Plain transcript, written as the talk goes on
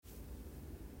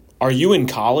Are you in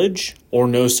college or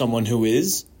know someone who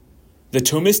is? The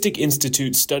Thomistic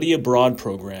Institute Study Abroad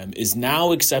program is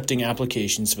now accepting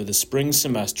applications for the spring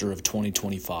semester of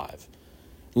 2025.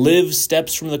 Live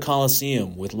steps from the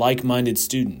Colosseum with like-minded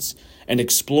students and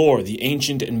explore the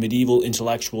ancient and medieval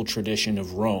intellectual tradition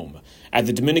of Rome at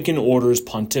the Dominican Order's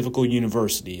Pontifical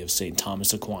University of St.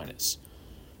 Thomas Aquinas.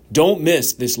 Don't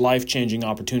miss this life-changing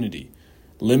opportunity.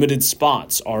 Limited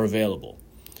spots are available.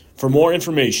 For more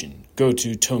information, go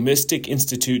to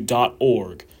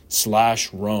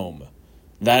thomisticinstitute.org/Rome.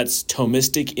 That's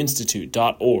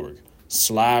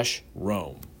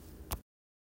thomisticinstitute.org/Rome.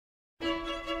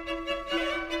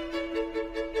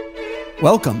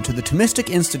 Welcome to the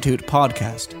Thomistic Institute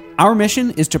podcast. Our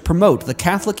mission is to promote the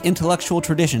Catholic intellectual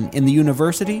tradition in the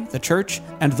university, the church,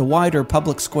 and the wider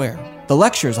public square. The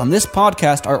lectures on this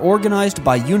podcast are organized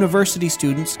by university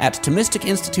students at Thomistic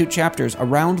Institute chapters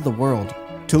around the world.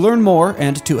 To learn more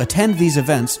and to attend these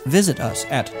events, visit us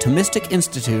at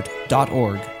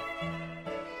thomisticinstitute.org.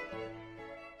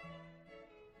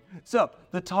 So,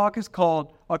 the talk is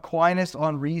called Aquinas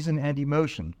on Reason and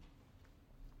Emotion.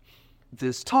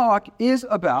 This talk is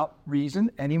about reason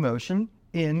and emotion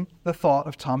in the thought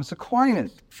of Thomas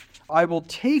Aquinas. I will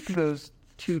take those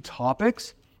two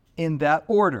topics in that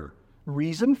order.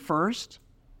 Reason first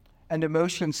and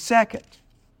emotion second.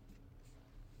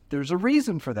 There's a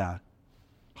reason for that.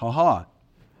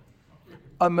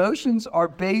 Emotions are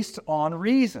based on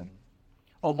reason.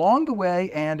 Along the way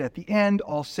and at the end,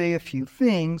 I'll say a few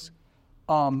things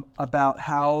about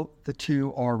how the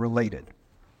two are related.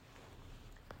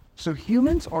 So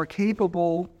humans are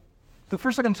capable,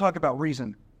 first I'm going to talk about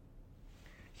reason.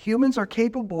 Humans are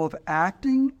capable of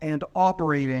acting and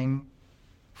operating,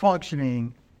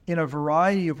 functioning in a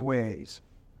variety of ways.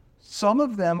 Some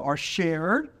of them are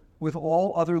shared with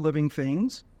all other living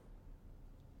things.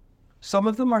 Some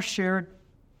of them are shared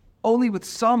only with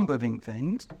some living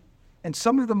things, and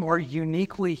some of them are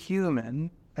uniquely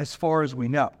human as far as we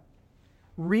know.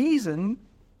 Reason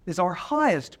is our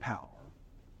highest power,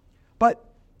 but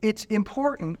it's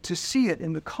important to see it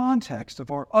in the context of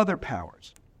our other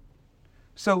powers.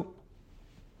 So,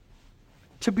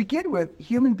 to begin with,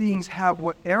 human beings have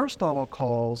what Aristotle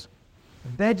calls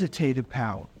vegetative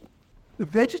power. The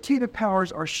vegetative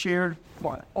powers are shared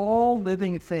by all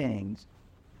living things,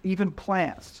 even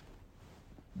plants.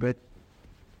 And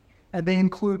they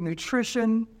include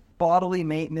nutrition, bodily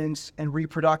maintenance, and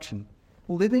reproduction.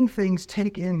 Living things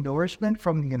take in nourishment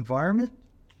from the environment.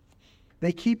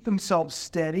 They keep themselves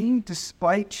steady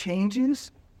despite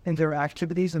changes in their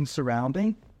activities and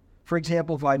surrounding. For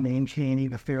example, by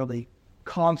maintaining a fairly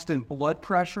constant blood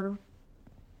pressure.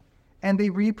 And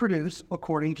they reproduce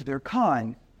according to their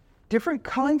kind. Different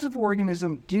kinds of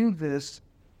organisms do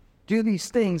these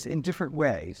things in different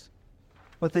ways,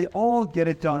 but they all get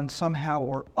it done somehow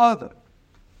or other.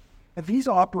 And these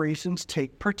operations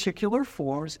take particular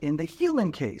forms in the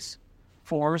human case,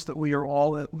 forms that we are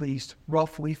all at least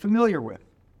roughly familiar with.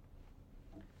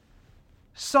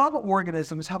 Some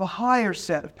organisms have a higher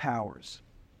set of powers.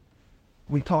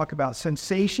 We talk about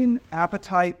sensation,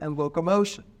 appetite, and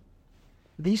locomotion.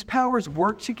 These powers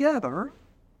work together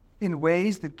in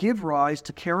ways that give rise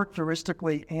to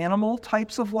characteristically animal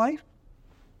types of life,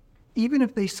 even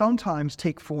if they sometimes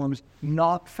take forms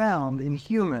not found in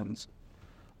humans.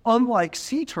 Unlike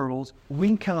sea turtles,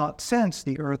 we cannot sense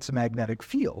the Earth's magnetic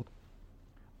field.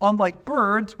 Unlike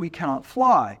birds, we cannot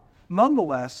fly.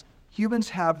 Nonetheless, humans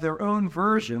have their own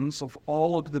versions of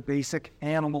all of the basic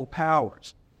animal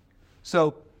powers.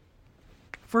 So,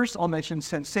 first I'll mention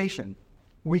sensation.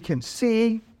 We can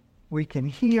see, we can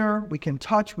hear, we can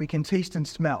touch, we can taste and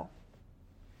smell.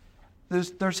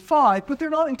 There's five, but they're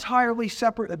not entirely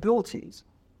separate abilities.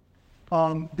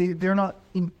 They're not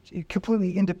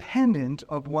completely independent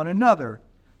of one another.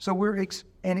 So we're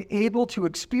able to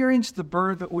experience the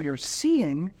bird that we are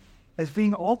seeing as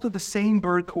being also the same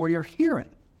bird that we are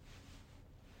hearing.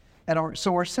 And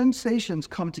so our sensations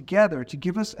come together to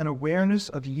give us an awareness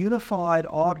of unified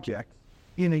objects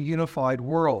in a unified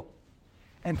world.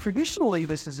 And traditionally,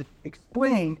 this is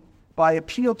explained by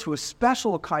appeal to a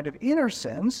special kind of inner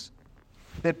sense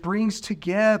that brings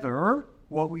together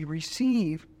what we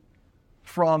receive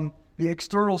from the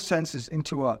external senses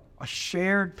into a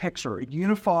shared picture, a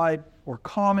unified or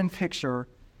common picture.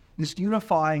 This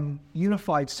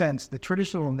unified sense, the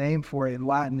traditional name for it in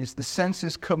Latin is the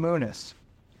sensus communis,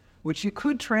 which you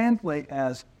could translate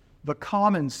as the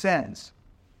common sense.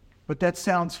 But that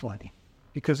sounds funny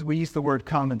because we use the word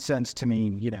common sense to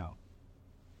mean,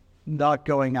 not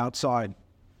going outside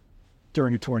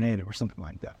during a tornado or something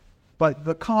like that. But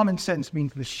the common sense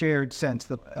means the shared sense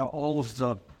that all of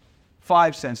the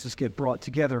 5 senses get brought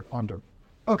together under.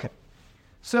 Okay,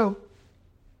 so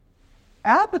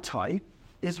appetite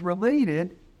is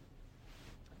related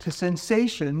to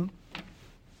sensation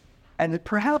and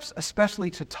perhaps especially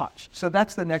to touch. So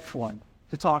that's the next one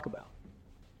to talk about.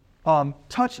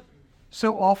 Touch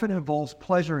so often involves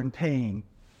pleasure and pain.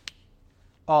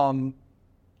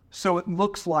 So it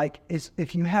looks like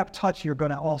if you have touch, you're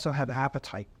going to also have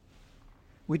appetite.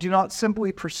 We do not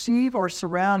simply perceive our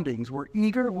surroundings. We're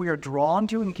eager, we are drawn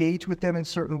to engage with them in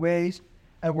certain ways,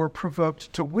 and we're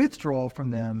provoked to withdraw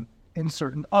from them in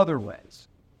certain other ways.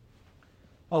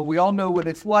 We all know what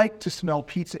it's like to smell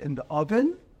pizza in the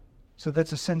oven. So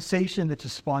that's a sensation that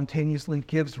just spontaneously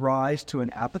gives rise to an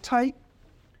appetite.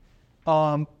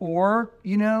 Or,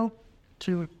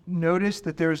 to notice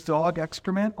that there's dog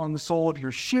excrement on the sole of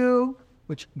your shoe,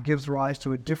 which gives rise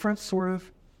to a different sort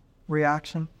of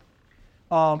reaction.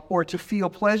 Or to feel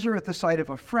pleasure at the sight of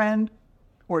a friend,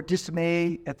 or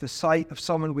dismay at the sight of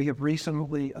someone we have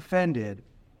recently offended.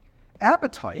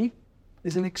 Appetite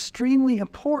is an extremely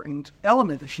important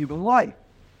element of human life.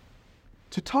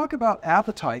 To talk about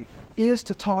appetite is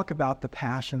to talk about the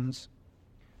passions.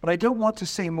 But I don't want to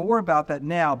say more about that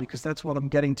now because that's what I'm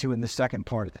getting to in the second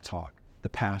part of the talk, the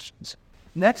passions.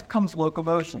 Next comes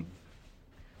locomotion.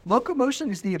 Locomotion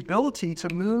is the ability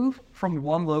to move from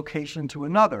one location to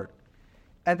another.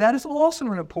 And that is also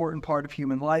an important part of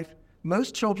human life.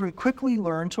 Most children quickly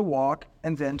learn to walk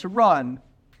and then to run.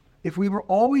 If we were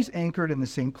always anchored in the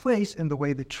same place in the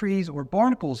way that trees or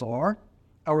barnacles are,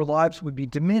 our lives would be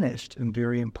diminished in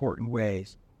very important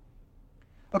ways.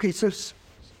 Okay, so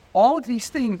all of these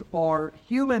things are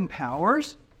human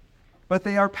powers, but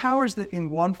they are powers that in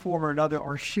one form or another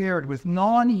are shared with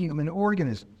non-human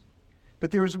organisms.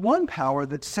 But there is one power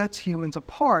that sets humans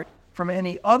apart from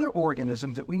any other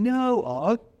organism that we know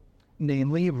of,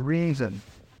 namely reason.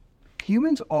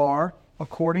 Humans are,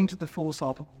 according to the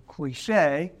philosophical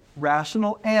cliche,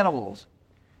 rational animals,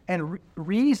 and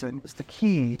reason is the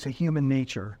key to human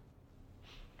nature.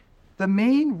 The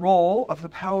main role of the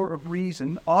power of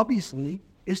reason, obviously,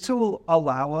 is to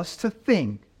allow us to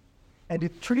think, and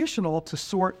it's traditional to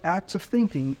sort acts of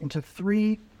thinking into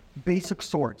 3 basic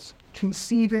sorts: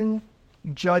 conceiving,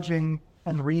 judging,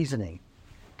 and reasoning.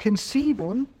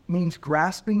 Conceiving means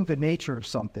grasping the nature of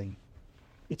something.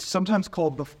 It's sometimes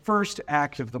called the first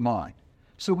act of the mind.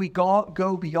 So we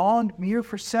go beyond mere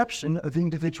perception of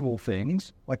individual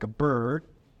things, like a bird,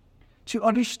 to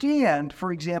understand,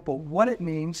 for example, what it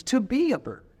means to be a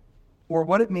bird, or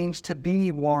what it means to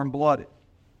be warm-blooded.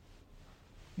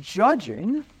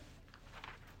 Judging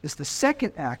is the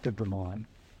second act of the mind,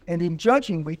 and in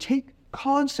judging, we take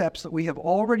concepts that we have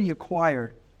already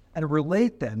acquired and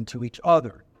relate them to each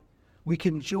other. We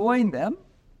can join them,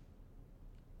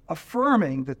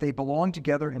 affirming that they belong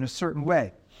together in a certain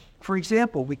way. For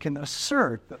example, we can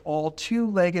assert that all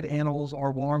 2-legged animals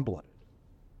are warm-blooded.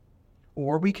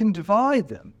 Or we can divide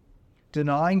them,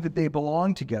 denying that they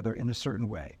belong together in a certain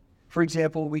way. For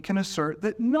example, we can assert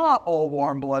that not all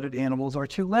warm-blooded animals are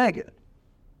 2-legged.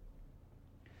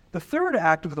 The third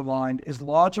act of the mind is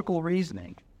logical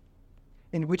reasoning,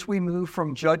 in which we move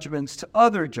from judgments to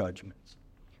other judgments.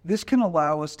 This can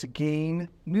allow us to gain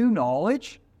new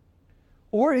knowledge,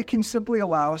 or it can simply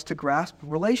allow us to grasp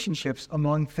relationships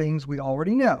among things we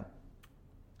already know.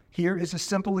 Here is a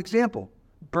simple example.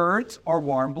 Birds are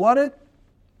warm-blooded,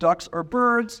 ducks are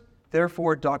birds,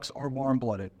 therefore ducks are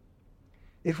warm-blooded.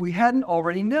 If we hadn't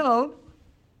already known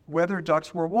whether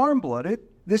ducks were warm-blooded,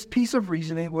 this piece of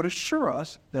reasoning would assure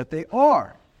us that they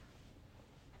are.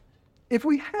 If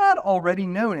we had already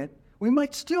known it, we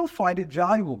might still find it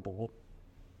valuable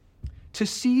to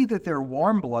see that their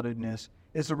warm-bloodedness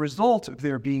is a result of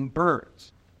their being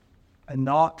birds, and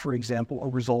not, for example, a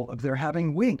result of their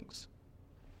having wings.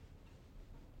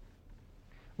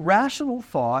 Rational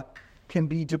thought can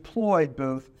be deployed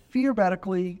both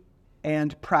theoretically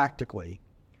and practically.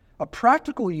 A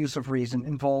practical use of reason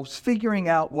involves figuring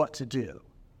out what to do.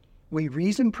 We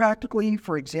reason practically,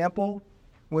 for example,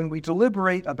 when we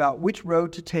deliberate about which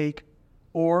road to take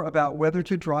or about whether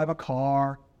to drive a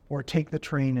car or take the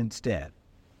train instead.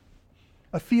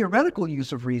 A theoretical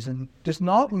use of reason does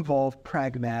not involve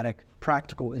pragmatic,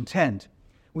 practical intent.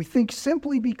 We think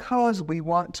simply because we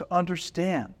want to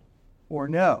understand or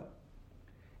know.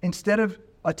 Instead of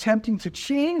attempting to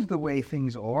change the way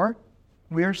things are,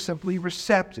 we are simply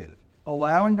receptive,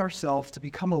 allowing ourselves to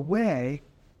become aware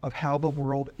of how the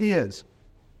world is.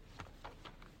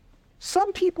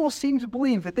 Some people seem to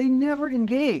believe that they never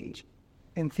engage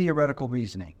in theoretical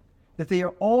reasoning, that they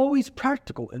are always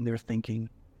practical in their thinking,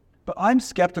 but I'm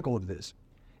skeptical of this.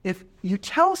 If you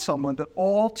tell someone that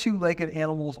all 2-legged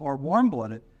animals are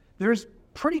warm-blooded, there's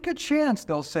pretty good chance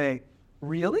they'll say,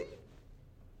 really?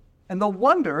 And they'll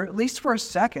wonder, at least for a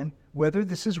second, whether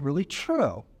this is really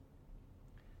true.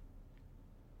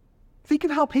 Think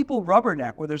of how people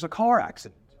rubberneck when there's a car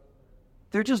accident.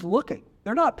 They're just looking.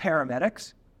 They're not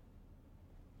paramedics.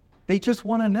 They just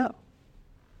want to know.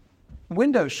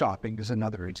 Window shopping is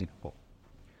another example.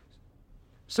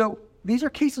 So these are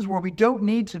cases where we don't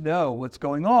need to know what's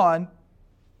going on,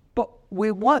 but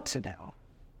we want to know.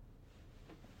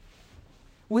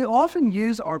 We often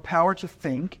use our power to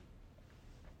think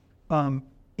in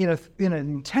an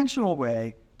intentional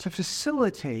way to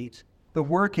facilitate the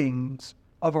workings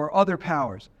of our other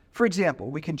powers. For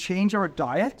example, we can change our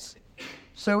diets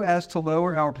so as to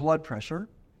lower our blood pressure,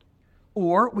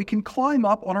 or we can climb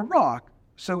up on a rock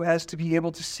so as to be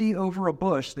able to see over a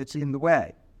bush that's in the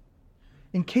way.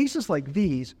 In cases like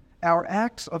these, our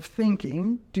acts of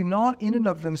thinking do not in and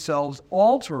of themselves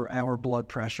alter our blood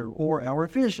pressure or our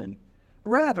vision.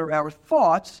 Rather, our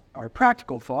thoughts, our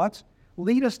practical thoughts,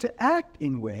 lead us to act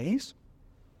in ways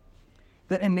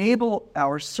that enable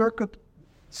our practical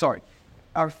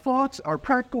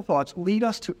thoughts lead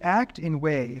us to act in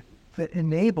ways that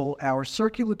enable our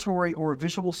circulatory or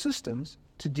visual systems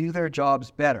to do their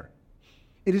jobs better.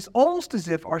 It is almost as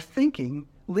if our thinking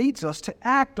leads us to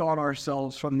act on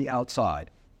ourselves from the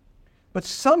outside. But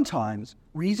sometimes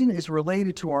reason is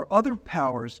related to our other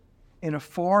powers in a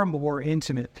far more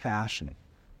intimate fashion.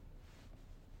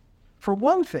 For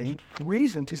one thing,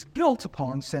 reason is built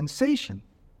upon sensation.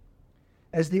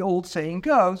 As the old saying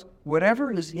goes,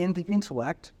 whatever is in the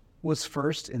intellect was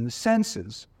first in the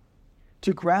senses.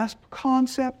 To grasp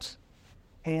concepts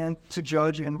and to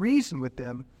judge and reason with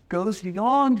them goes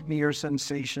beyond mere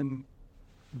sensation,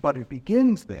 but it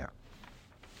begins there.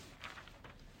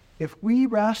 If we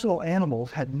rational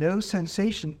animals had no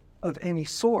sensation of any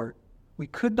sort, we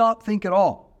could not think at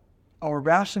all. Our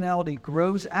rationality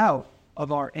grows out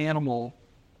of our animal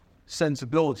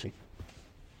sensibility.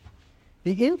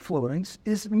 The influence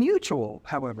is mutual,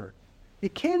 however.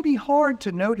 It can be hard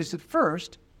to notice at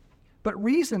first, but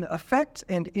reason affects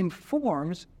and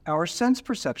informs our sense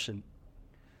perception.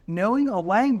 Knowing a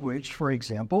language, for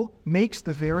example, makes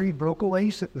the very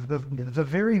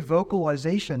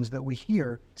vocalizations that we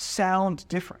hear sound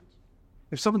different.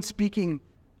 If someone's speaking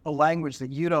a language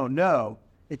that you don't know,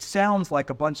 it sounds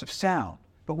like a bunch of sound.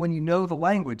 But when you know the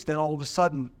language, then all of a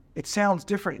sudden it sounds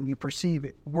different and you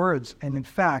perceive words, and in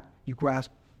fact, you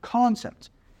grasp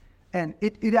concepts. And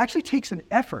it actually takes an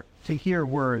effort to hear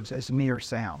words as mere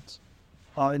sounds.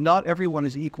 And not everyone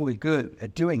is equally good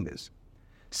at doing this.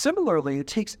 Similarly, it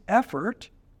takes effort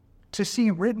to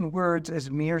see written words as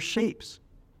mere shapes,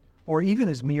 or even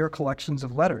as mere collections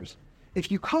of letters.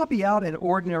 If you copy out an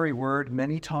ordinary word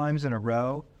many times in a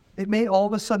row, it may all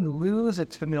of a sudden lose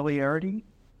its familiarity,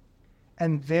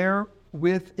 and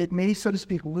therewith it may, so to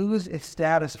speak, lose its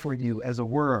status for you as a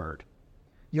word.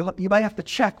 You might have to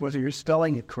check whether you're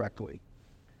spelling it correctly.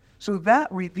 So that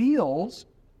reveals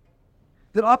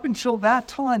that up until that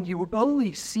time, you were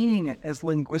only seeing it as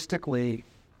linguistically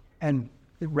and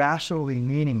rationally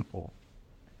meaningful.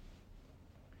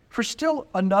 For still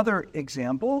another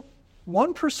example,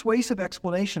 one persuasive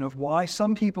explanation of why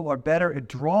some people are better at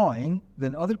drawing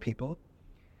than other people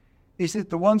is that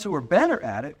the ones who are better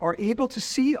at it are able to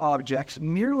see objects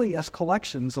merely as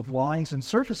collections of lines and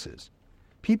surfaces.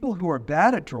 People who are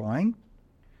bad at drawing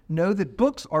know that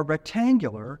books are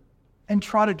rectangular and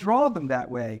try to draw them that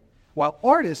way, while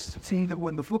artists see that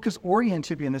when the book is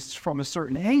oriented from a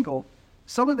certain angle,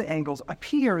 some of the angles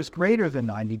appear as greater than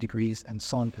 90 degrees and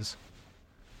some as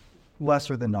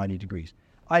lesser than 90 degrees.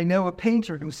 I know a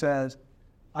painter who says,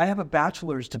 I have a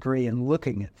bachelor's degree in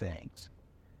looking at things.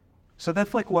 So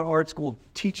that's like what art school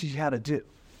teaches you how to do.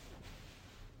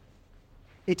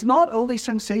 It's not only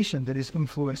sensation that is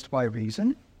influenced by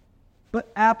reason,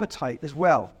 but appetite as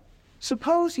well.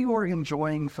 Suppose you are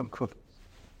enjoying some cookies.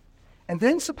 And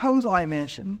then suppose I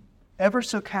mention, ever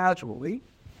so casually,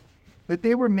 that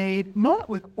they were made not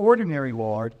with ordinary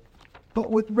lard,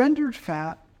 but with rendered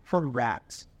fat from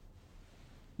rats.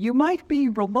 You might be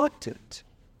reluctant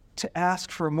to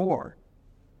ask for more,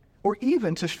 or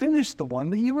even to finish the one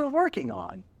that you were working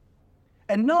on.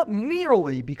 And not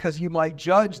merely because you might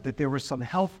judge that there was some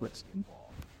health risk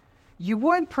involved. You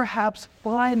would perhaps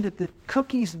find that the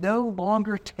cookies no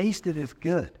longer tasted as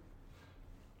good,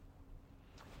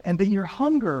 and that your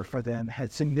hunger for them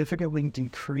had significantly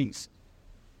decreased.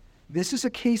 This is a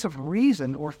case of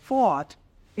reason or thought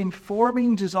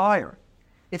informing desire.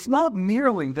 It's not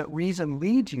merely that reason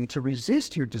leads you to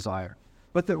resist your desire,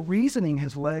 but that reasoning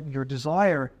has led your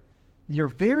desire, your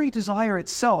very desire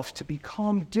itself, to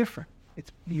become different.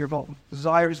 Your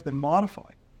desire has been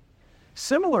modified.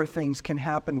 Similar things can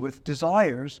happen with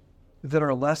desires that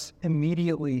are less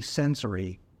immediately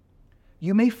sensory.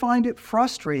 You may find it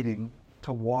frustrating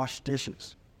to wash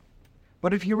dishes.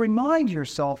 But if you remind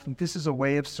yourself that this is a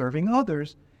way of serving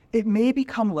others, it may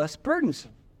become less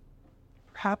burdensome,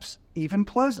 perhaps even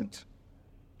pleasant.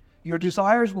 Your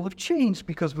desires will have changed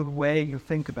because of the way you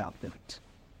think about things.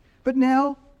 But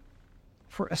now,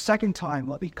 for a second time,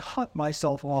 let me cut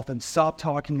myself off and stop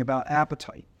talking about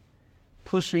appetite,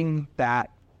 pushing that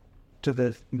to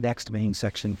the next main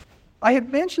section. I have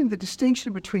mentioned the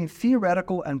distinction between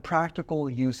theoretical and practical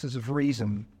uses of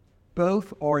reason.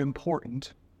 Both are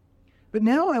important. But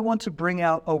now I want to bring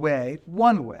out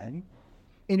one way,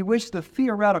 in which the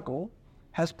theoretical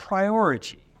has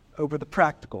priority over the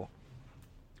practical.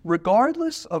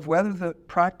 Regardless of whether the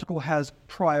practical has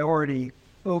priority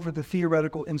over the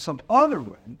theoretical in some other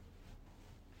way,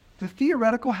 the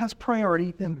theoretical has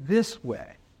priority in this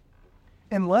way.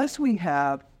 Unless we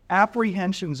have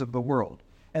apprehensions of the world,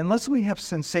 unless we have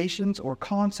sensations or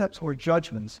concepts or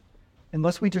judgments,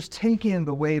 unless we just take in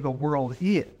the way the world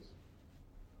is,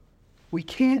 we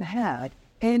can't have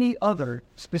any other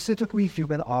specifically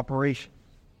human operation.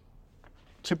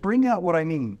 To bring out what I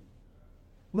mean,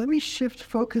 let me shift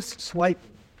focus slightly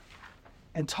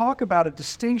and talk about a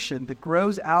distinction that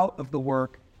grows out of the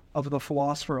work of the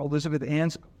philosopher Elizabeth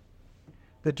Anscombe.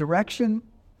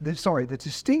 The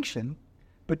distinction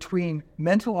between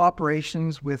mental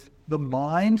operations with the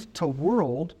mind to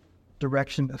world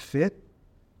direction of fit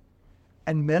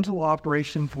and mental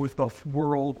operations with the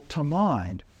world to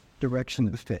mind direction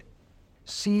of fit.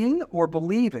 Seeing or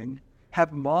believing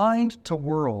have mind to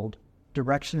world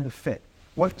direction of fit.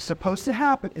 What's supposed to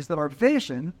happen is that our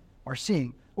vision, our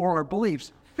seeing, or our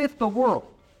beliefs fit the world,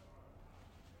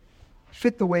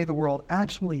 fit the way the world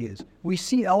actually is. We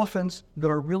see elephants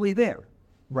that are really there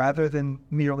rather than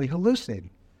merely hallucinating.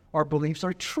 Our beliefs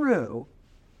are true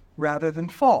rather than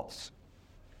false.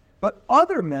 But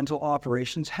other mental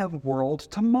operations have world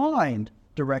to mind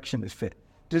direction of fit.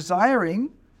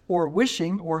 Desiring or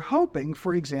wishing or hoping,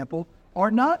 for example,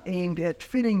 are not aimed at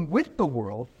fitting with the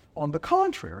world. On the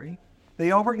contrary,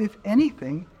 they are, if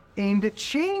anything, aimed at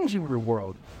changing the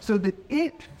world so that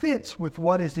it fits with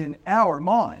what is in our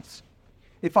minds.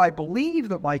 If I believe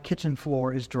that my kitchen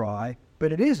floor is dry,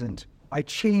 but it isn't, I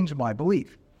change my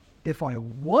belief. If I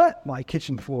want my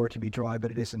kitchen floor to be dry,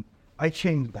 but it isn't, I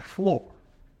change the floor.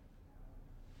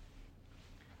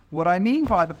 What I mean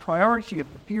by the priority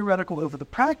of the theoretical over the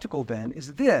practical, then,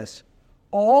 is this: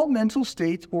 all mental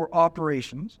states or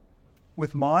operations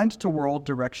with mind to world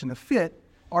direction of fit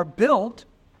are built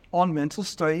on mental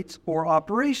states or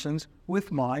operations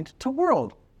with mind to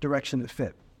world direction of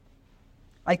fit.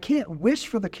 I can't wish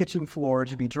for the kitchen floor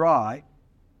to be dry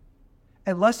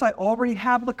unless I already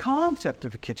have the concept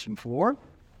of a kitchen floor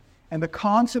and the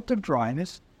concept of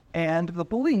dryness and the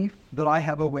belief that I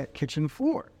have a wet kitchen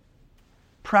floor.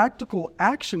 Practical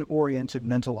action-oriented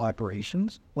mental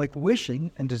operations, like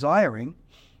wishing and desiring,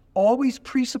 always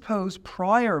presuppose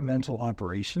prior mental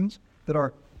operations that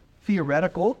are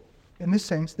theoretical in the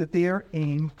sense that they are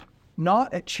aimed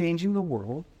not at changing the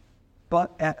world,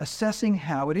 but at assessing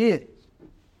how it is.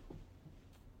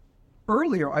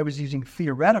 Earlier, I was using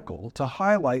theoretical to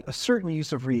highlight a certain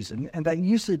use of reason, and that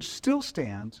usage still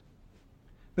stands.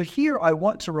 But here I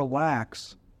want to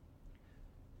relax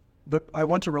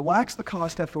the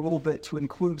concept a little bit to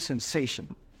include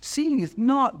sensation. Seeing is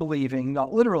not believing,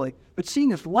 not literally, but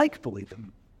seeing is like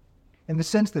believing, in the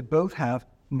sense that both have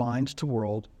mind to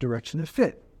world direction of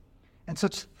fit. And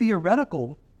such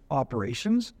theoretical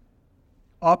operations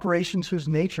whose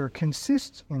nature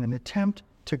consists in an attempt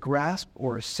to grasp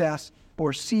or assess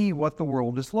or see what the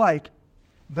world is like,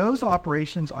 those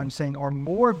operations, I'm saying, are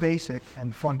more basic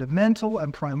and fundamental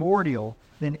and primordial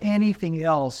than anything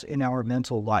else in our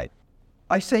mental life.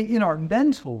 I say in our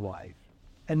mental life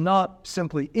and not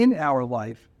simply in our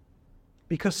life,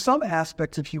 because some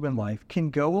aspects of human life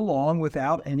can go along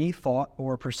without any thought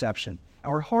or perception.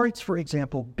 Our hearts, for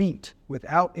example, beat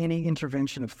without any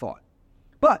intervention of thought.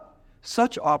 But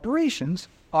such operations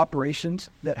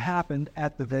that happened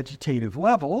at the vegetative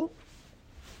level,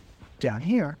 down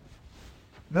here,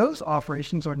 those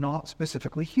operations are not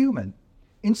specifically human.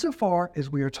 Insofar as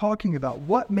we are talking about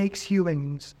what makes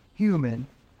humans human,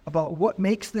 about what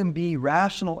makes them be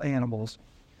rational animals,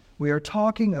 we are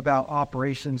talking about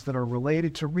operations that are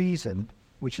related to reason,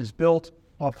 which is built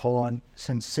upon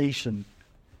sensation.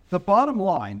 The bottom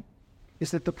line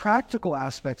is that the practical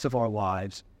aspects of our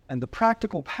lives and the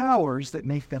practical powers that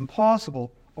make them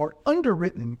possible are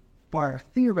underwritten by our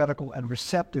theoretical and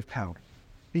receptive power.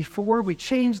 Before we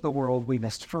change the world, we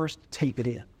must first take it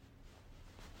in.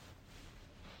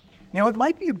 Now, it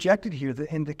might be objected here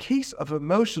that in the case of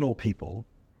emotional people,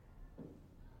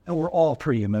 and we're all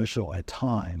pretty emotional at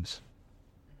times,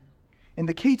 in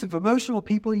the case of emotional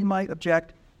people, you might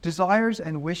object, desires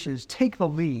and wishes take the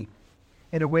lead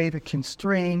in a way that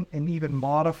constrain and even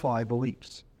modify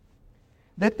beliefs.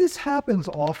 That this happens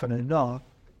often enough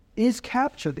is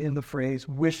captured in the phrase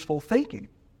wishful thinking.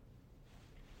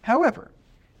 However,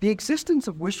 the existence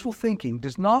of wishful thinking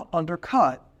does not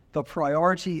undercut the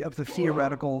priority of the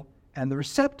theoretical and the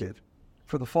receptive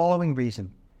for the following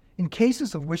reason. In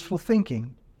cases of wishful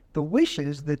thinking, the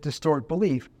wishes that distort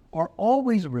belief are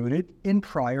always rooted in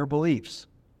prior beliefs.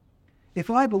 If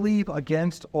I believe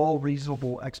against all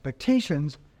reasonable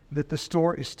expectations that the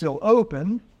store is still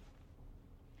open,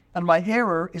 and my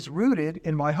error is rooted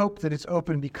in my hope that it's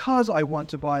open because I want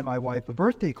to buy my wife a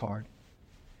birthday card,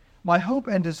 my hope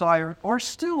and desire are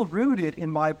still rooted in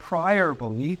my prior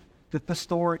belief that the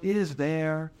store is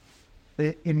there,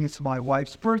 that it's my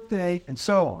wife's birthday, and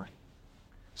so on.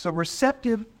 So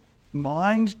receptive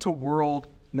mind-to-world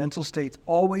mental states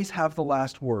always have the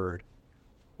last word,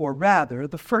 or rather,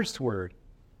 the first word.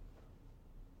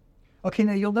 Okay,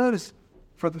 now you'll notice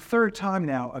for the third time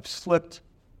now, I've slipped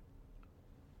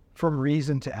from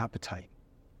reason to appetite.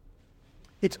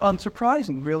 It's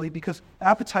unsurprising, really, because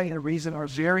appetite and reason are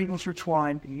very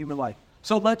intertwined in human life.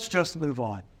 So let's just move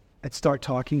on and start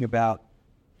talking about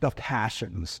the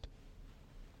passions.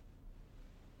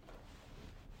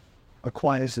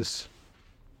 Aquinas'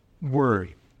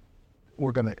 word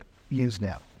we're going to use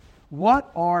now.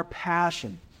 What are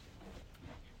passions?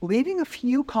 Leaving a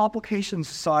few complications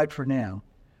aside for now,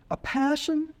 a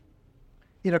passion,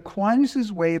 in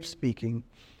Aquinas' way of speaking,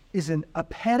 is an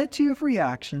appetitive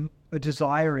reaction, a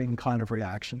desiring kind of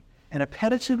reaction, an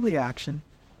appetitive reaction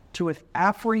to an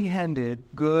apprehended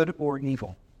good or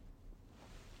evil.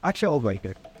 Actually, I'll write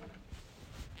it.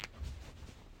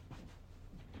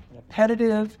 An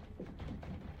appetitive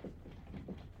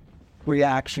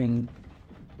reaction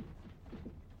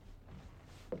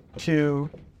to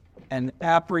an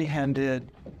apprehended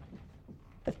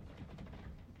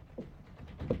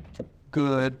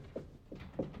good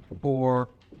or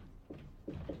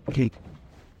evil.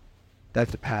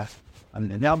 That's the past.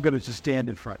 Now I'm going to just stand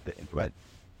in front of it. Right?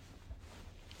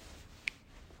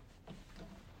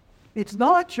 It's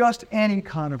not just any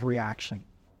kind of reaction.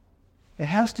 It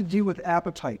has to do with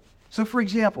appetite. So, for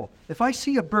example, if I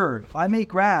see a bird, I may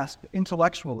grasp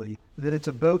intellectually that it's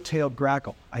a boat-tailed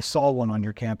grackle. I saw one on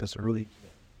your campus early.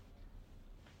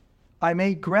 I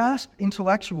may grasp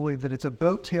intellectually that it's a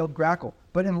boat-tailed grackle,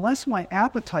 but unless my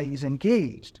appetite is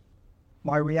engaged,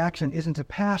 my reaction isn't a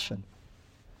passion.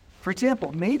 For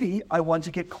example, maybe I want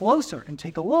to get closer and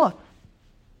take a look.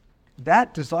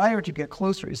 That desire to get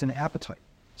closer is an appetite.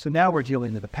 So now we're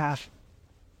dealing with a passion.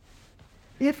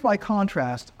 If, by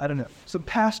contrast, some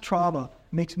past trauma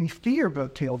makes me fear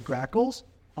boat-tailed grackles,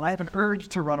 and I have an urge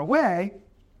to run away,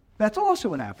 that's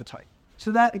also an appetite. So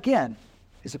that, again,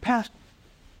 is a passion.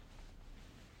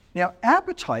 Now,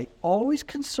 appetite always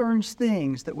concerns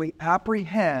things that we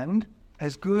apprehend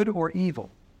as good or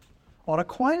evil. On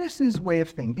Aquinas' way of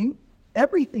thinking,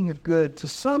 everything is good to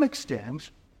some extent,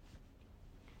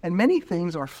 and many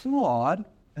things are flawed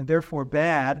and therefore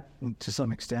bad to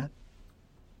some extent.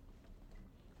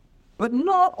 But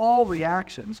not all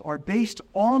reactions are based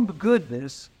on the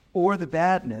goodness or the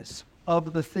badness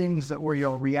of the things that we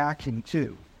are reacting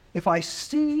to. If I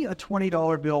see a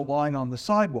 $20 bill lying on the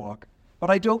sidewalk, but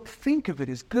I don't think of it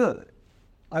as good,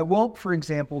 I won't, for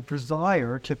example,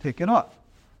 desire to pick it up.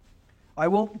 I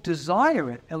won't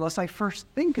desire it unless I first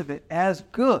think of it as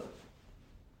good.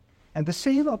 And the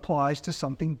same applies to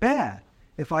something bad.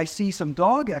 If I see some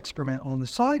dog excrement on the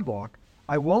sidewalk,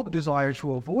 I won't desire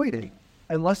to avoid it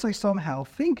unless I somehow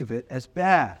think of it as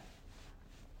bad.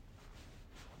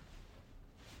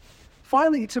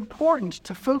 Finally, it's important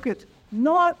to focus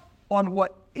not on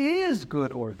what is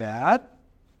good or bad,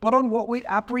 but on what we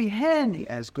apprehend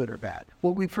as good or bad,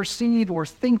 what we perceive or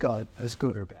think of as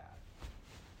good or bad.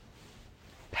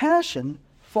 Passion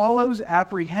follows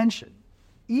apprehension,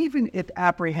 even if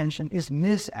apprehension is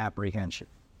misapprehension.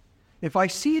 If I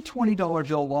see a $20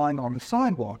 bill lying on the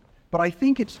sidewalk, but I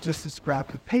think it's just a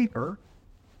scrap of paper,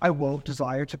 I won't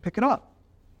desire to pick it up.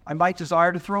 I might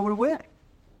desire to throw it away.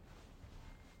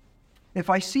 If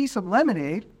I see some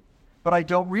lemonade, but I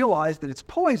don't realize that it's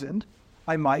poisoned,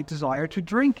 I might desire to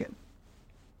drink it.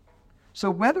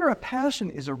 So whether a passion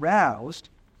is aroused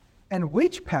and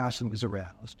which passion is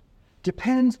aroused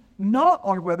depends not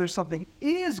on whether something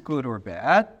is good or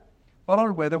bad, but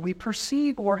on whether we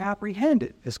perceive or apprehend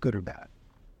it as good or bad.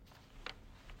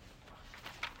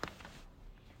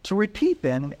 To repeat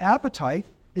then, an appetite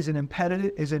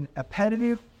a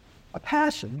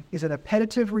passion is an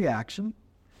appetitive reaction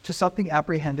to something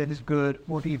apprehended as good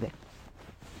or evil.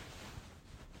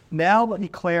 Now let me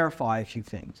clarify a few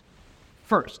things.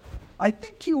 First, I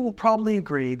think you will probably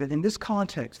agree that in this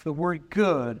context, the word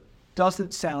good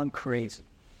doesn't sound crazy.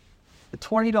 The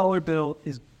 $20 bill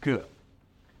is good.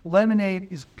 Lemonade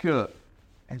is good,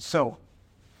 and so on.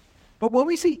 But when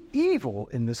we see evil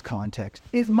in this context,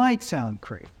 it might sound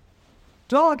crazy.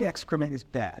 Dog excrement is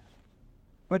bad,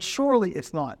 but surely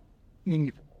it's not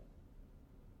evil.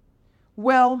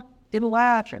 Well, in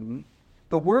Latin,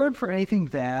 the word for anything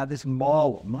bad is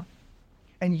malum,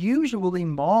 and usually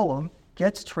malum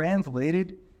gets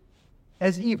translated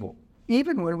as evil,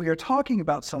 even when we are talking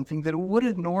about something that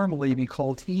wouldn't normally be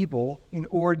called evil in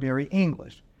ordinary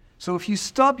English. So if you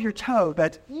stub your toe,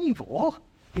 that's evil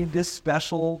in this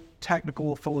special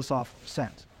technical philosophical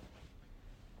sense.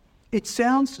 It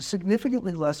sounds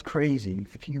significantly less crazy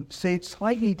if you say it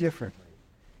slightly differently.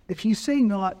 If you say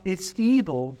not, it's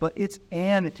evil, but it's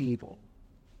an evil.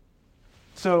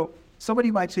 So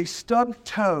somebody might say stubbed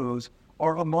toes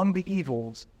are among the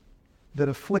evils that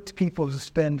afflict people who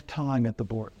spend time at the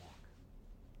boardwalk.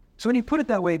 So when you put it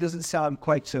that way, it doesn't sound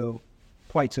quite so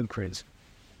crazy.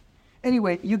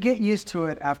 Anyway, you get used to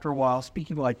it after a while,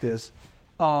 speaking like this,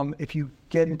 if you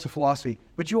get into philosophy.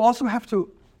 But you also have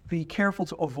to be careful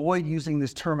to avoid using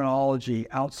this terminology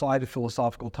outside of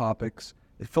philosophical topics,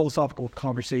 philosophical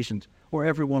conversations, or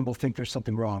everyone will think there's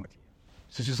something wrong with you.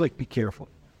 So just be careful.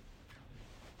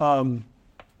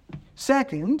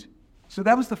 Second, so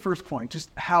that was the first point, just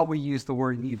how we use the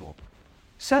word evil.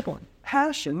 Second,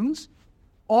 passions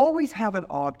always have an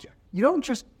object. You don't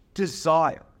just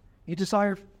desire. You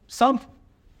desire something,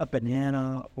 a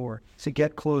banana, or to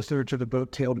get closer to the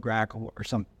boat-tailed grackle or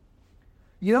something.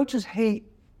 You don't just hate,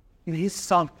 it is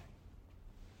something,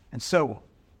 and so on.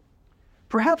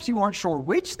 Perhaps you aren't sure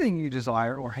which thing you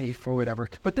desire or hate or whatever,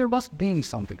 but there must be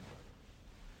something.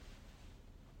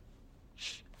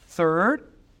 Third,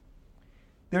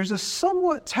 there's a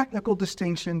somewhat technical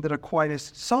distinction that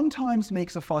Aquinas sometimes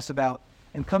makes a fuss about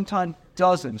and sometimes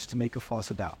doesn't to make a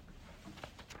fuss about.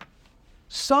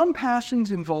 Some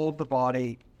passions involve the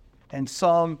body and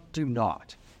some do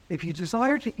not. If you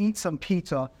desire to eat some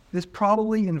pizza, this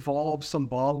probably involves some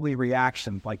bodily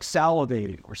reaction like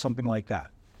salivating or something like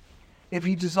that. If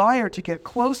you desire to get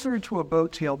closer to a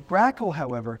boat-tailed grackle,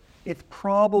 however, it's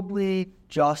probably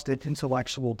just an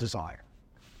intellectual desire.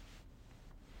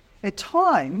 At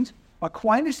times,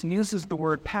 Aquinas uses the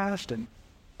word passion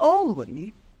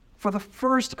only for the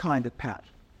first kind of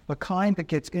passion, the kind that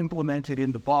gets implemented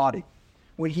in the body.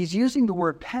 When he's using the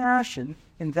word passion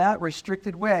in that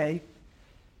restricted way,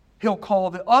 he'll call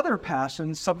the other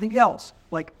passions something else,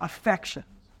 like affection.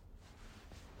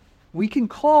 We can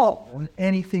call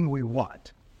anything we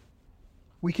want.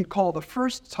 We can call the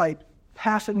first type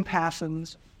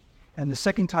passions, and the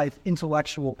second type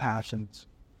intellectual passions,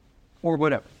 or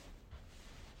whatever.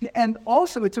 And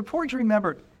also, it's important to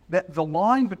remember that the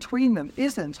line between them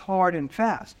isn't hard and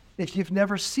fast. If you've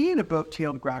never seen a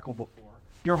boat-tailed grackle before,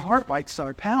 your heart might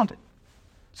start pounding.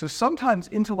 So sometimes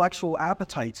intellectual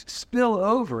appetites spill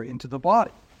over into the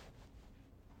body.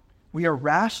 We are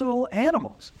rational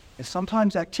animals, and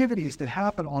sometimes activities that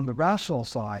happen on the rational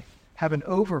side have an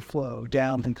overflow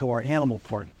down into our animal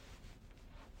part.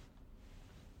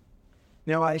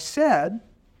 Now, I said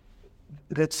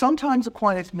that sometimes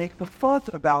Aquinas make the fuss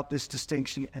about this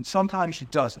distinction, and sometimes she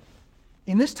doesn't.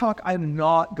 In this talk, I'm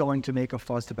not going to make a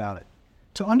fuss about it.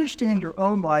 To understand your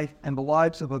own life and the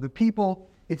lives of other people,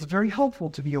 it's very helpful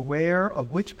to be aware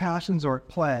of which passions are at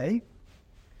play,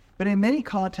 but in many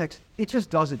contexts, it just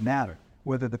doesn't matter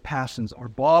whether the passions are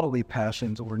bodily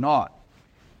passions or not.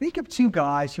 Think of two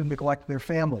guys who neglect their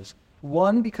families,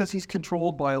 one because he's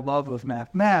controlled by a love of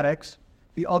mathematics,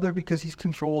 the other because he's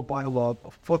controlled by a love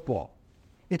of football.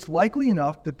 It's likely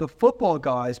enough that the football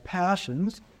guy's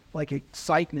passions, like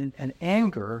excitement and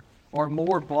anger, are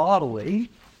more bodily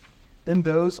than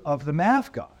those of the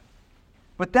math guy.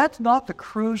 But that's not the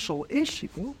crucial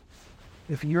issue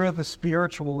if you're the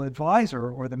spiritual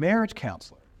advisor or the marriage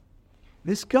counselor.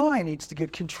 This guy needs to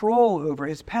get control over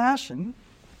his passion,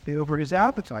 over his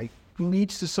appetite. He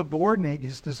needs to subordinate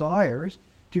his desires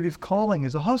to his calling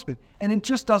as a husband. And it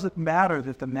just doesn't matter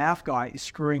that the math guy is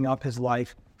screwing up his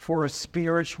life for a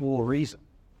spiritual reason.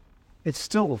 It's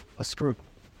still a screw.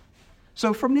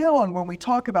 So from now on, when we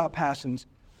talk about passions,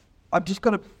 I'm just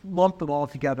going to lump them all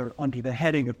together under the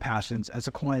heading of passions, as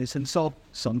Aquinas himself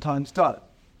sometimes does.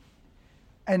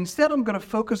 And instead, I'm going to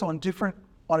focus on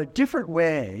a different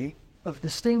way of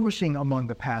distinguishing among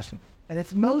the passions. And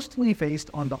it's mostly based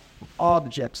on the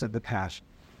objects of the passion.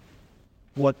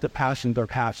 what the passions are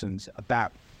passions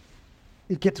about.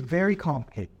 It gets very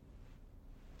complicated.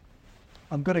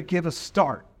 I'm going to give a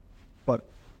start, but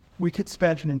we could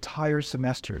spend an entire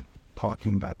semester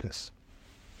talking about this.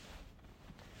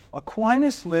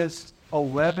 Aquinas lists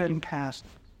 11 passions.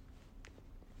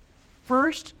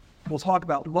 First, we'll talk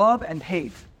about love and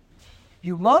hate.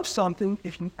 You love something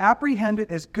if you apprehend it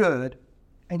as good,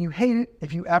 and you hate it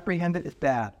if you apprehend it as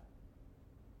bad.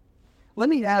 Let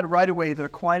me add right away that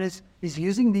Aquinas is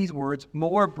using these words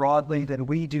more broadly than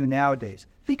we do nowadays.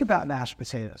 Think about mashed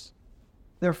potatoes.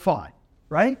 They're fine,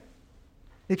 right?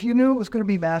 If you knew it was going to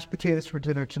be mashed potatoes for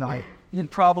dinner tonight, you'd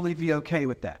probably be okay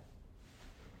with that.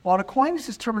 On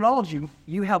Aquinas' terminology,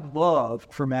 you have love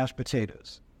for mashed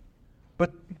potatoes.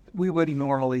 But we would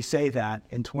normally say that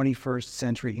in 21st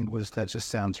century English, that just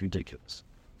sounds ridiculous.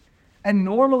 And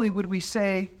normally would we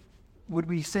say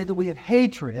that we have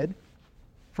hatred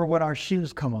for when our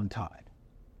shoes come untied?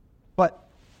 But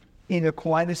in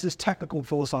Aquinas' technical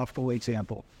philosophical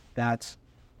example,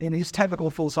 in his technical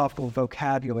philosophical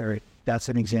vocabulary, that's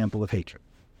an example of hatred.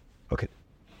 Okay.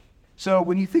 So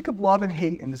when you think of love and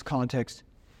hate in this context,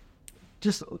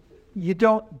 you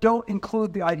don't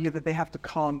include the idea that they have to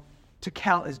come to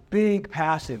count as big,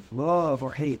 passive love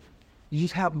or hate. You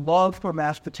just have love for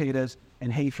mashed potatoes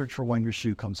and hatred for when your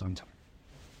shoe comes untied.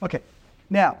 Okay,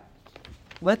 now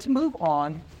let's move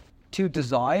on to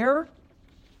desire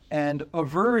and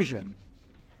aversion.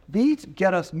 These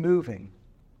get us moving.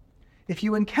 If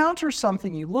you encounter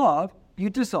something you love, you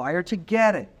desire to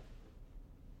get it.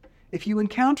 If you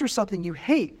encounter something you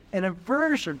hate, an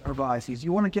aversion arises.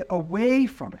 You want to get away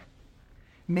from it.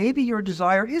 Maybe your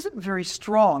desire isn't very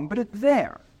strong, but it's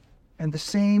there. And the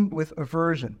same with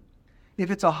aversion. If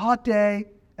it's a hot day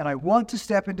and I want to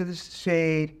step into the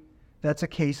shade, that's a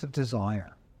case of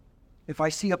desire. If I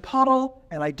see a puddle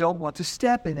and I don't want to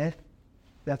step in it,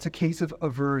 that's a case of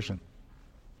aversion.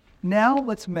 Now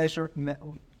let's mention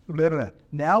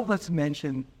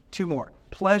two more,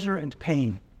 pleasure and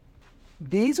pain.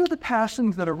 These are the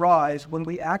passions that arise when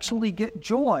we actually get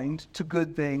joined to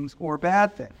good things or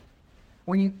bad things.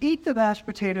 When you eat the mashed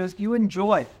potatoes, you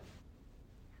enjoy it.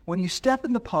 When you step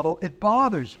in the puddle, it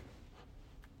bothers you.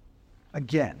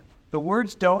 Again, the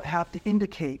words don't have to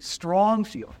indicate strong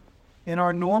feeling. In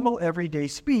our normal everyday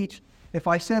speech, if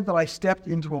I said that I stepped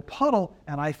into a puddle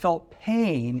and I felt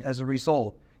pain as a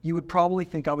result, you would probably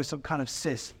think I was some kind of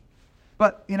sissy.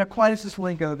 But in Aquinas'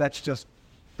 lingo, that's just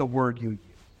the word you use.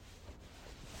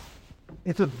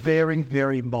 It's a very,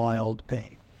 very mild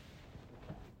pain.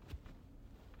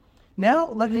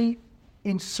 Now let me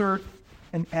insert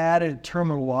an added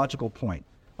terminological point.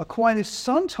 Aquinas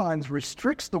sometimes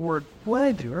restricts the word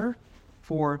pleasure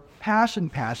for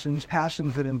passions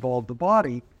that involve the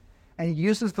body, and he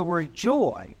uses the word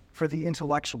joy for the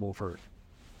intellectual version.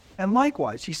 And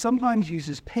likewise, he sometimes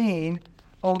uses pain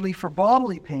only for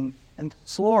bodily pain and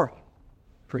sorrow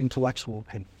for intellectual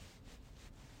pain.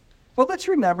 But let's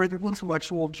remember that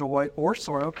intellectual joy or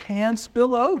sorrow can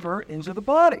spill over into the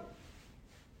body.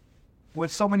 When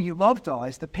someone you love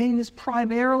dies, the pain is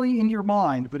primarily in your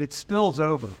mind, but it spills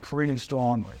over pretty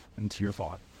strongly into your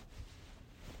thought.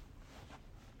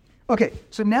 Okay,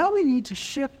 so now we need to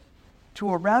shift to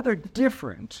a rather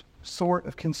different sort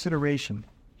of consideration.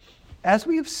 As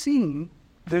we have seen,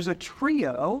 there's a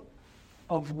trio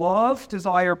of love,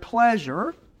 desire,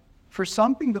 pleasure for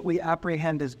something that we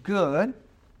apprehend as good,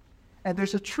 and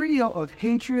there's a trio of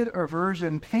hatred,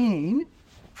 aversion, pain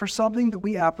for something that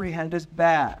we apprehend as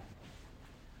bad.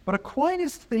 But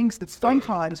Aquinas thinks that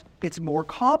sometimes it's more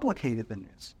complicated than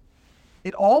this.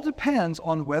 It all depends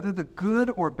on whether the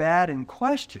good or bad in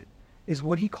question is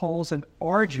what he calls an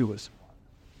arduous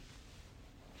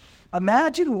one.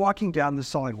 Imagine walking down the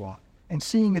sidewalk and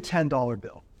seeing a $10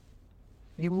 bill.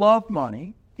 You love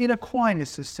money, in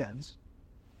Aquinas' sense,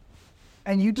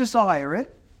 and you desire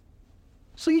it,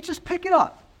 so you just pick it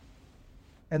up.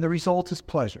 And the result is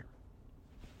pleasure.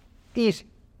 Easy.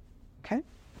 Okay?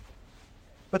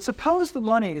 But suppose the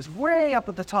money is way up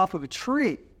at the top of a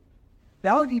tree.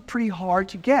 That would be pretty hard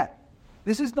to get.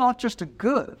 This is not just a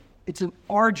good, it's an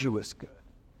arduous good,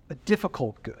 a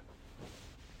difficult good.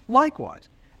 Likewise,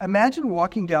 imagine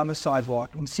walking down the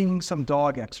sidewalk and seeing some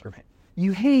dog excrement.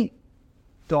 You hate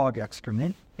dog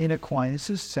excrement in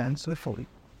Aquinas' sense of fully,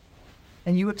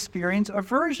 and you experience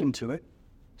aversion to it,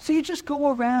 so you just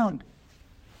go around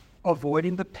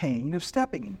avoiding the pain of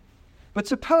stepping in. But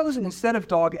suppose instead of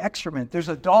dog excrement, there's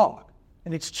a dog,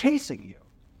 and it's chasing you.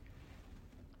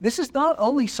 This is not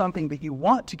only something that you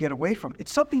want to get away from,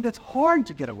 it's something that's hard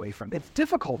to get away from. It's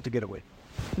difficult to get away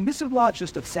from. And this is not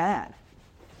just a sad.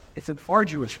 It's an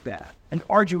arduous bad, an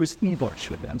arduous evil.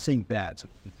 I'm saying bad. So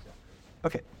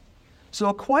Okay. So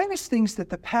Aquinas thinks that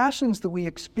the passions that we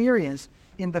experience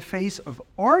in the face of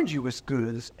arduous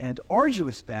goods and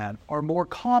arduous bad are more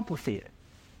complicated.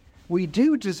 We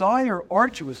do desire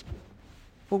arduous,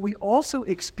 but we also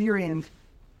experience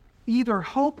either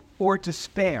hope or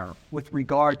despair with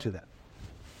regard to them.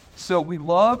 So we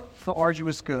love the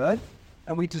arduous good,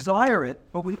 and we desire it,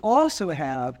 but we also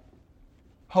have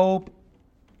hope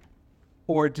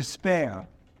or despair.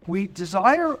 We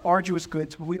desire arduous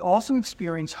goods, but we also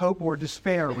experience hope or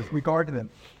despair with regard to them.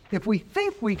 If we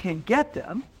think we can get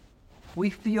them, we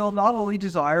feel not only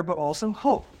desire, but also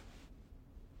hope.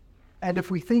 And if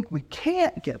we think we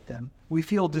can't get them, we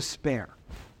feel despair.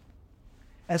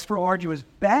 As for arduous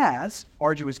bads,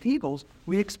 arduous evils,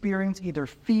 we experience either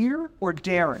fear or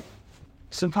daring.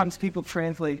 Sometimes people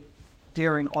translate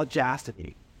daring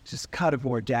audacity, just kind of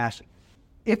more dashing.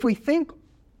 If we think,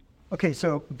 okay,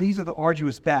 so these are the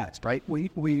arduous bads, right? We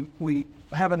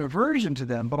have an aversion to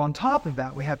them, but on top of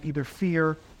that, we have either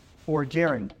fear or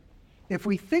daring. If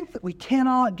we think that we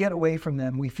cannot get away from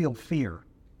them, we feel fear.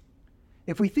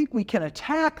 If we think we can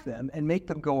attack them and make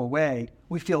them go away,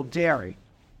 we feel daring.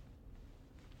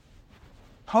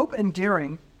 Hope and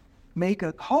daring make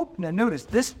a hope. Now notice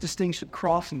this distinction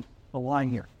crossing the line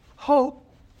here. Hope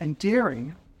and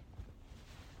daring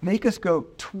make us go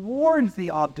towards the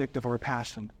object of our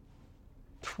passion,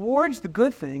 towards the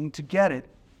good thing to get it,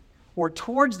 or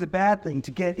towards the bad thing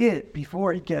to get it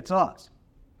before it gets us.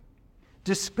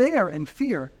 Despair and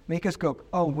fear make us go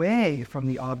away from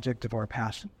the object of our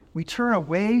passion. We turn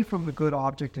away from the good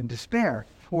object in despair,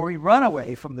 or we run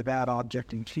away from the bad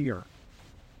object in fear.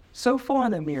 So far,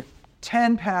 then, we are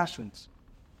 10 passions.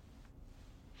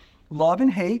 Love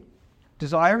and hate,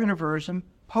 desire and aversion,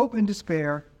 hope and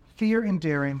despair, fear and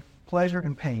daring, pleasure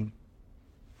and pain.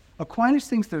 Aquinas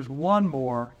thinks there's one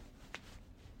more,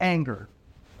 anger.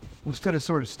 We're just going to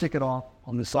sort of stick it off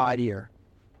on the side here.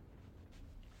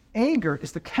 Anger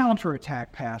is the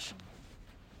counterattack passion.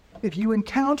 If you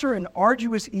encounter an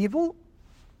arduous evil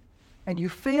and you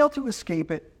fail to escape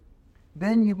it,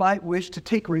 then you might wish to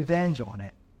take revenge on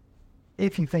it,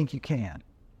 if you think you can.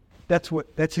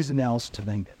 That's his analysis of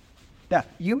anger. Now,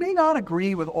 you may not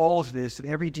agree with all of this in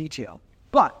every detail,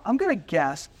 but I'm going to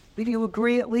guess that you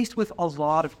agree at least with a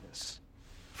lot of this.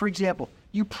 For example,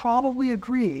 you probably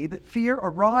agree that fear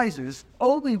arises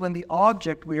only when the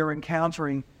object we are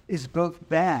encountering is both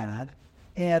bad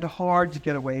and hard to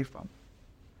get away from.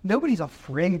 Nobody's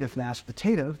afraid of mashed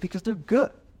potatoes because they're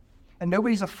good. And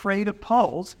nobody's afraid of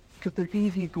puddles because they're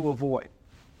easy to avoid.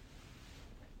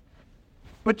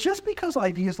 But just because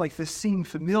ideas like this seem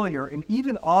familiar and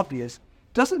even obvious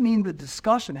doesn't mean the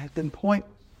discussion has been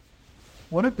pointless.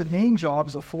 One of the main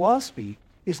jobs of philosophy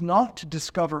is not to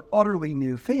discover utterly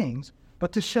new things,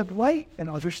 but to shed light and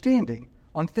understanding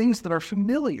on things that are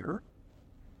familiar,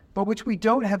 but which we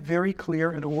don't have very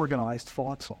clear and organized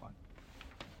thoughts on.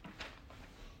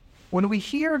 When we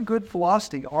hear good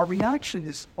philosophy, our reaction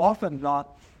is often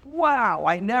not, wow,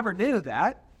 I never knew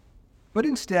that, but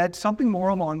instead something more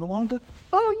along the lines of,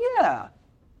 oh yeah,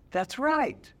 that's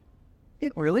right.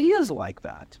 It really is like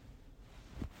that.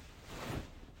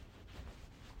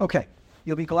 Okay,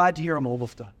 you'll be glad to hear I'm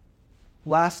almost done.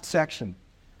 Last section,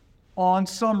 on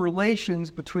some relations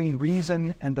between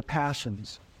reason and the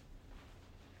passions.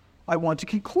 I want to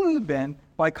conclude then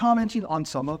by commenting on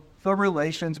some of the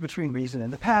relations between reason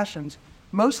and the passions.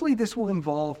 Mostly this will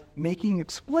involve making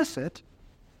explicit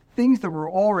things that were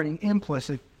already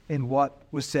implicit in what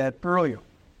was said earlier.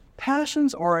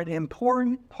 Passions are an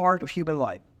important part of human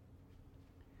life.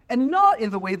 And not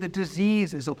in the way that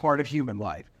disease is a part of human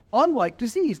life. Unlike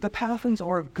disease, the passions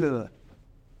are good.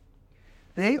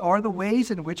 They are the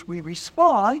ways in which we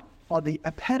respond on the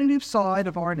appetitive side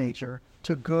of our nature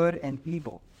to good and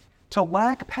evil. To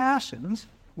lack passions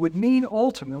would mean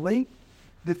ultimately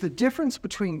that the difference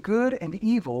between good and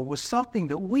evil was something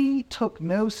that we took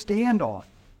no stand on,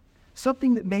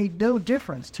 something that made no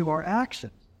difference to our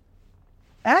actions.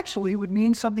 Actually, it would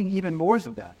mean something even more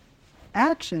than that.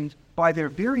 Actions, by their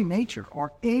very nature,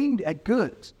 are aimed at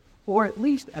goods, or at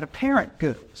least at apparent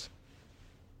goods,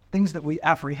 things that we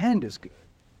apprehend as good.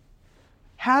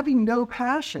 Having no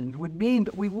passion would mean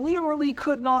that we literally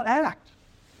could not act.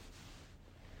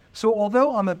 So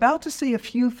although I'm about to say a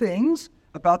few things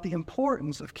about the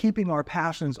importance of keeping our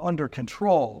passions under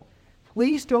control,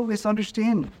 please don't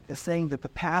misunderstand me as saying that the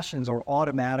passions are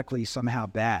automatically somehow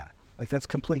bad. Like, that's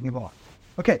completely wrong.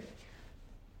 Okay.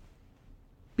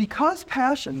 Because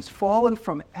passions fallen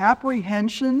from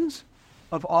apprehensions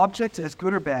of objects as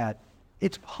good or bad,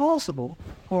 it's possible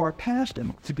for a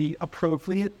passion to be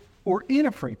appropriate or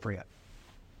inappropriate.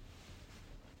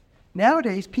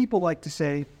 Nowadays, people like to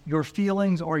say, your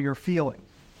feelings are your feelings.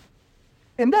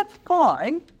 And that's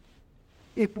fine.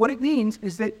 If what it means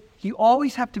is that you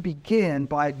always have to begin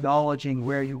by acknowledging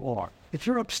where you are. If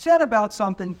you're upset about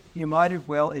something, you might as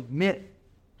well admit it.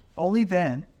 Only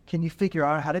then can you figure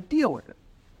out how to deal with it.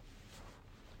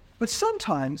 But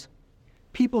sometimes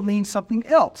people mean something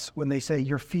else when they say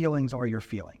your feelings are your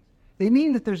feelings. They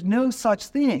mean that there's no such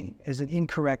thing as an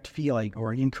incorrect feeling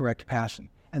or an incorrect passion.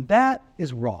 And that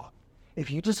is wrong.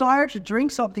 If you desire to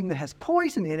drink something that has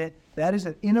poison in it, that is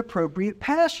an inappropriate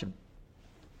passion.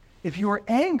 If you are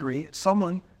angry at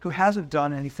someone who hasn't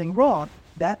done anything wrong,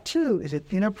 that too is an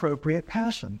inappropriate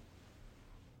passion.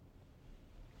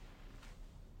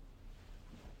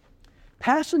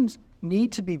 Passions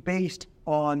need to be based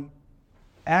on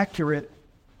accurate,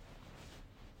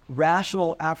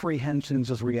 rational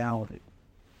apprehensions of reality.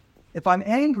 If I'm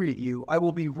angry at you, I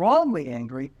will be wrongly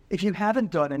angry if you haven't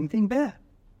done anything bad.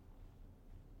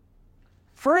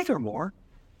 Furthermore,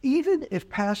 even if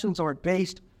passions are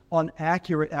based on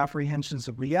accurate apprehensions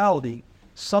of reality,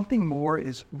 something more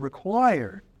is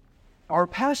required. Our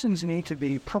passions need to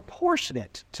be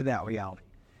proportionate to that reality.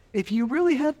 If you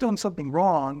really have done something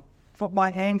wrong, but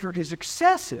my anger is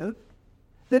excessive,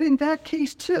 then in that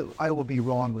case too, I will be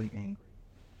wrongly angry.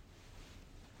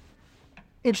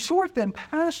 In short, then,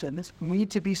 passions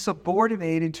need to be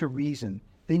subordinated to reason.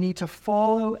 They need to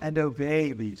follow and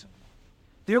obey reason.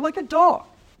 They're like a dog.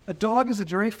 A dog is a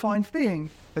very fine thing,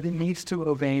 but it needs to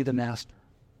obey the master.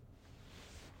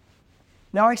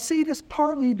 Now, I say this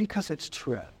partly because it's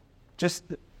true, just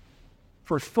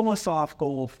for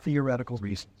philosophical, theoretical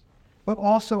reasons. But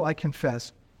also, I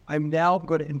confess, I'm now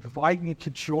going to invite you to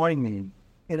join me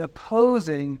in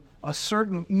opposing a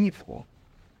certain evil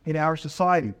in our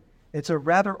society. It's a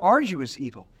rather arduous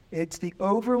evil. It's the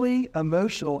overly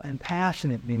emotional and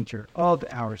passionate nature of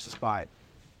our society.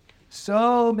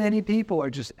 So many people are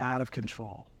just out of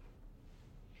control.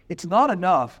 It's not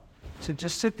enough to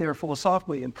just sit there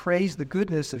philosophically and praise the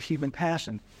goodness of human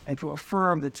passion and to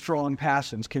affirm that strong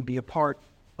passions can be a part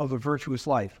of a virtuous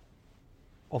life.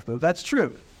 Although that's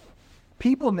true,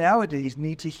 people nowadays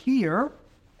need to hear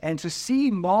and to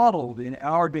see modeled in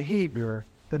our behavior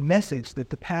the message that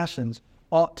the passions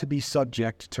ought to be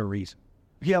subject to reason.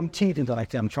 Yeah, I'm teasing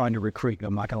like I'm trying to recruit you.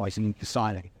 I'm not going to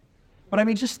decide anything. But I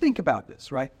mean, just think about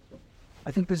this, right?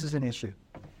 I think this is an issue.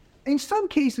 In some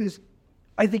cases,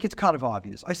 I think it's kind of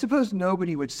obvious. I suppose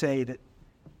nobody would say that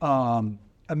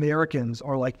Americans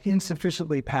are like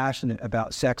insufficiently passionate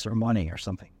about sex or money or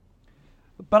something.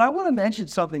 But I want to mention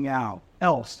something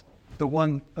else, the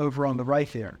one over on the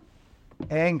right there,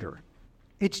 anger.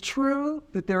 It's true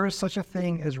that there is such a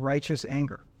thing as righteous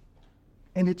anger.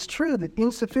 And it's true that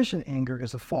insufficient anger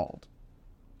is a fault.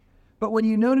 But when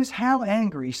you notice how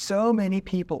angry so many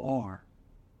people are,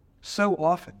 so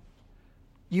often,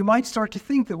 you might start to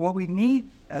think that what we need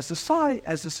as a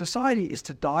society is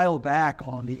to dial back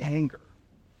on the anger.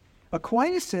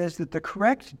 Aquinas says that the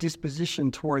correct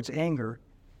disposition towards anger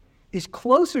is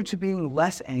closer to being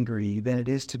less angry than it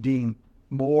is to being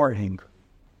more angry.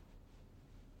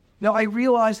 Now, I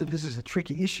realize that this is a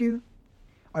tricky issue.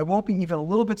 I won't be even a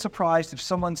little bit surprised if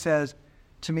someone says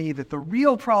to me that the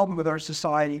real problem with our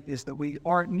society is that we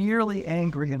aren't nearly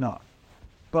angry enough.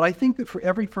 But I think that for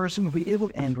every person who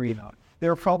isn't angry enough,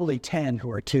 there are probably 10 who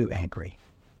are too angry.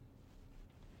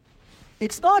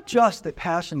 It's not just that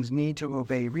passions need to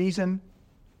obey reason.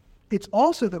 It's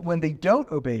also that when they don't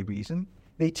obey reason,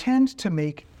 they tend to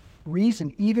make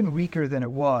reason even weaker than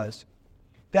it was.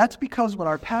 That's because when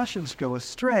our passions go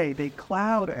astray, they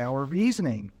cloud our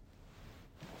reasoning.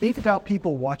 Think about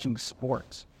people watching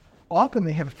sports. Often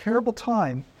they have a terrible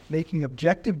time making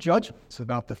objective judgments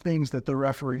about the things that the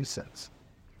referee says.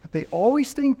 They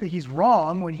always think that he's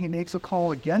wrong when he makes a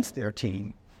call against their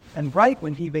team and right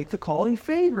when he makes a call in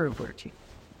favor of their team.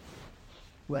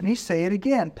 Let me say it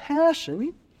again.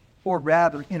 Passion, or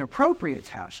rather inappropriate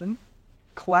passion,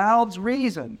 clouds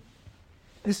reason.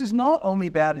 This is not only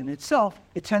bad in itself,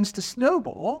 it tends to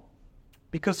snowball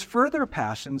because further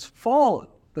passions follow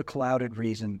the clouded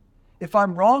reason. If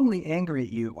I'm wrongly angry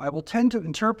at you, I will tend to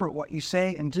interpret what you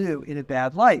say and do in a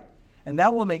bad light, and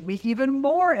that will make me even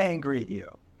more angry at you.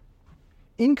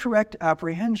 Incorrect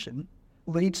apprehension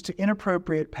leads to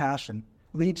inappropriate passion,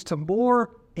 leads to more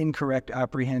incorrect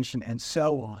apprehension, and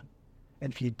so on.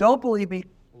 And if you don't believe me,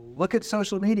 look at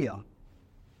social media.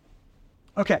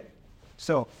 Okay,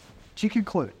 so to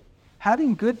conclude,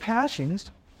 having good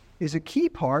passions is a key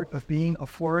part of being a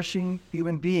flourishing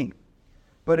human being,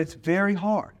 but it's very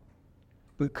hard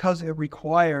because it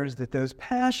requires that those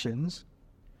passions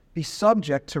be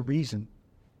subject to reason,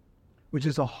 which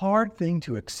is a hard thing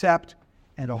to accept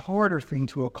and a harder thing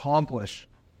to accomplish.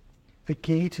 The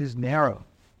gate is narrow,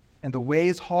 and the way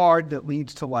is hard that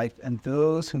leads to life, and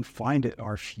those who find it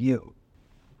are few.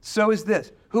 So is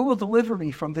this: who will deliver me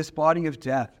from this body of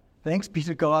death? Thanks be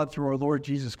to God through our Lord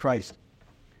Jesus Christ.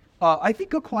 I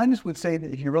think Aquinas would say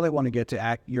that if you really want to get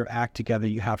to your act together,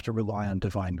 you have to rely on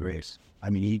divine grace. I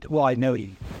mean, I know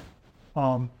he.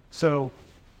 So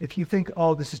if you think,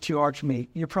 oh, this is too hard for me,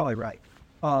 you're probably right.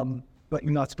 But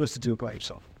you're not supposed to do it by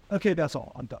yourself. Okay, that's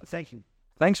all. I'm done. Thank you.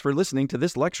 Thanks for listening to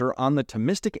this lecture on the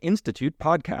Thomistic Institute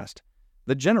podcast.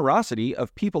 The generosity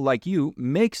of people like you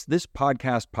makes this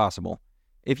podcast possible.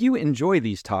 If you enjoy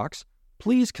these talks,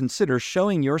 please consider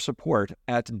showing your support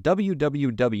at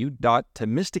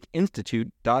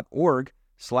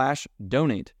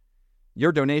www.thomisticinstitute.org/donate.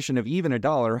 Your donation of even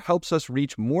 $1 helps us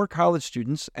reach more college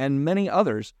students and many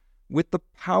others with the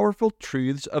powerful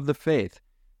truths of the faith,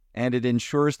 and it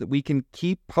ensures that we can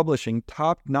keep publishing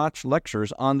top-notch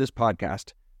lectures on this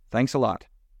podcast. Thanks a lot.